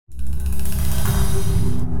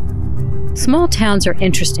Small towns are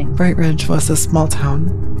interesting. Bright Ridge was a small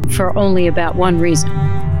town. For only about one reason.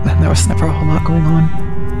 And there was never a whole lot going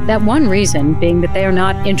on. That one reason being that they are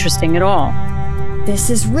not interesting at all. This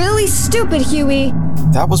is really stupid, Huey.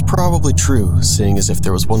 That was probably true, seeing as if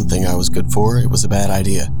there was one thing I was good for, it was a bad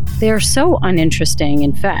idea. They are so uninteresting,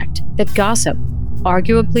 in fact, that gossip,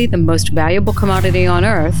 arguably the most valuable commodity on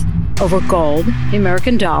Earth, over gold, the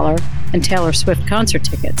American dollar, and Taylor Swift concert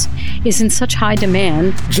tickets, is in such high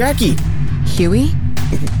demand. Jackie! Huey?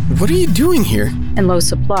 What are you doing here? And low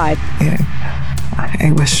supply.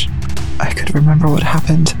 I wish I could remember what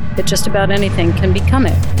happened. That just about anything can become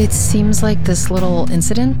it. It seems like this little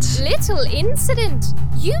incident. Little incident?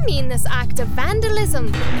 You mean this act of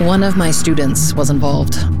vandalism? One of my students was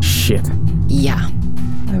involved. Shit. Yeah.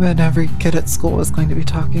 I bet every kid at school was going to be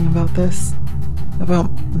talking about this.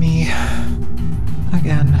 About me.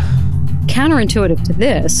 Again. Counterintuitive to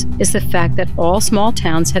this is the fact that all small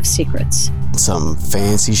towns have secrets. Some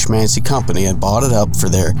fancy schmancy company had bought it up for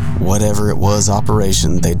their whatever it was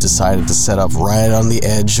operation they decided to set up right on the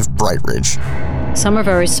edge of Bright Ridge. Some are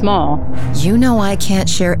very small. You know I can't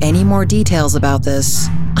share any more details about this.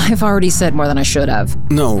 I've already said more than I should have.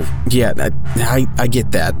 No, yeah, I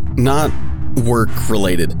get that. Not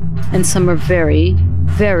work-related. And some are very,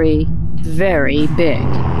 very, very big.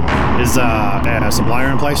 Is a supplier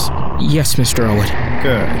in place? Yes, Mr. Owen.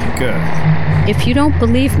 Good. If you don't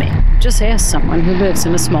believe me, just ask someone who lives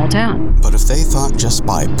in a small town. But if they thought just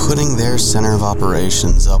by putting their center of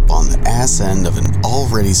operations up on the ass end of an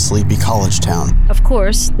already sleepy college town... Of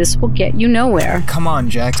course, this will get you nowhere. Come on,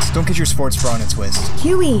 Jax. Don't get your sports bra in a twist.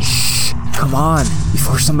 Huey. Come on,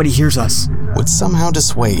 before somebody hears us. ...would somehow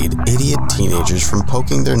dissuade idiot teenagers from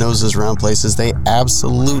poking their noses around places they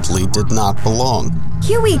absolutely did not belong.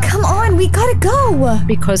 Huey, come on, we gotta go.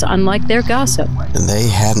 Because unlike their gossip... And they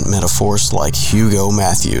hadn't met a force like Hugo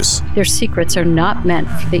Matthews. Their secrets are not meant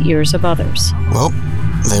for the ears of others. Well,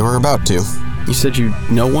 they were about to. You said you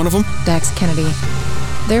know one of them? Dax Kennedy.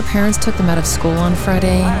 Their parents took them out of school on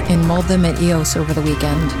Friday and mauled them at EOS over the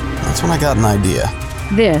weekend. That's when I got an idea.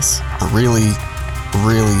 This... A really,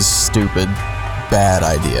 really stupid, bad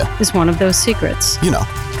idea. ...is one of those secrets. You know,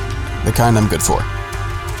 the kind I'm good for.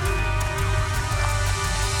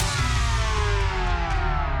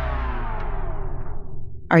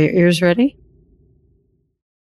 Are your ears ready?